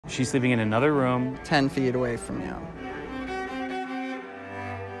She's sleeping in another room. 10 feet away from you.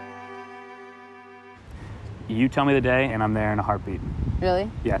 You tell me the day, and I'm there in a heartbeat.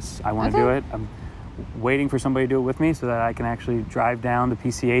 Really? Yes, I want to do it. I'm waiting for somebody to do it with me so that I can actually drive down to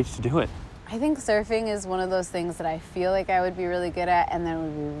PCH to do it. I think surfing is one of those things that I feel like I would be really good at, and then it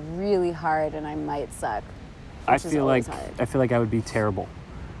would be really hard, and I might suck. I feel like I would be terrible.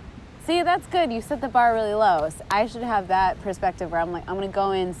 See, that's good. You set the bar really low. So I should have that perspective where I'm like, I'm going to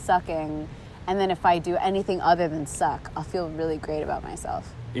go in sucking, and then if I do anything other than suck, I'll feel really great about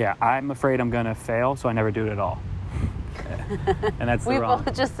myself. Yeah, I'm afraid I'm going to fail, so I never do it at all. And that's the wrong. We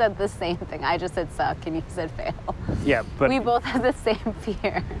both just said the same thing. I just said suck, and you said fail. Yeah, but we both have the same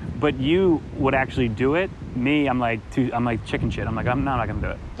fear. But you would actually do it. Me, I'm like chicken shit. I'm not going to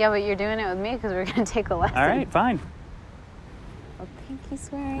do it. Yeah, but you're doing it with me because we're going to take a lesson. All right, fine. Oh, pinky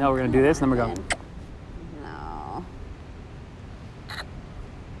swearing. No, we're going to do this, and then we're going. No.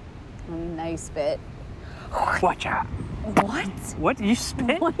 A nice bit. Watch out. What? What? You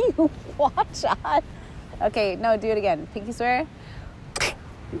spit? What do you watch out? Okay, no, do it again. Pinky swear.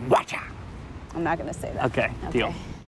 Watch out. I'm not going to say that. Okay, deal.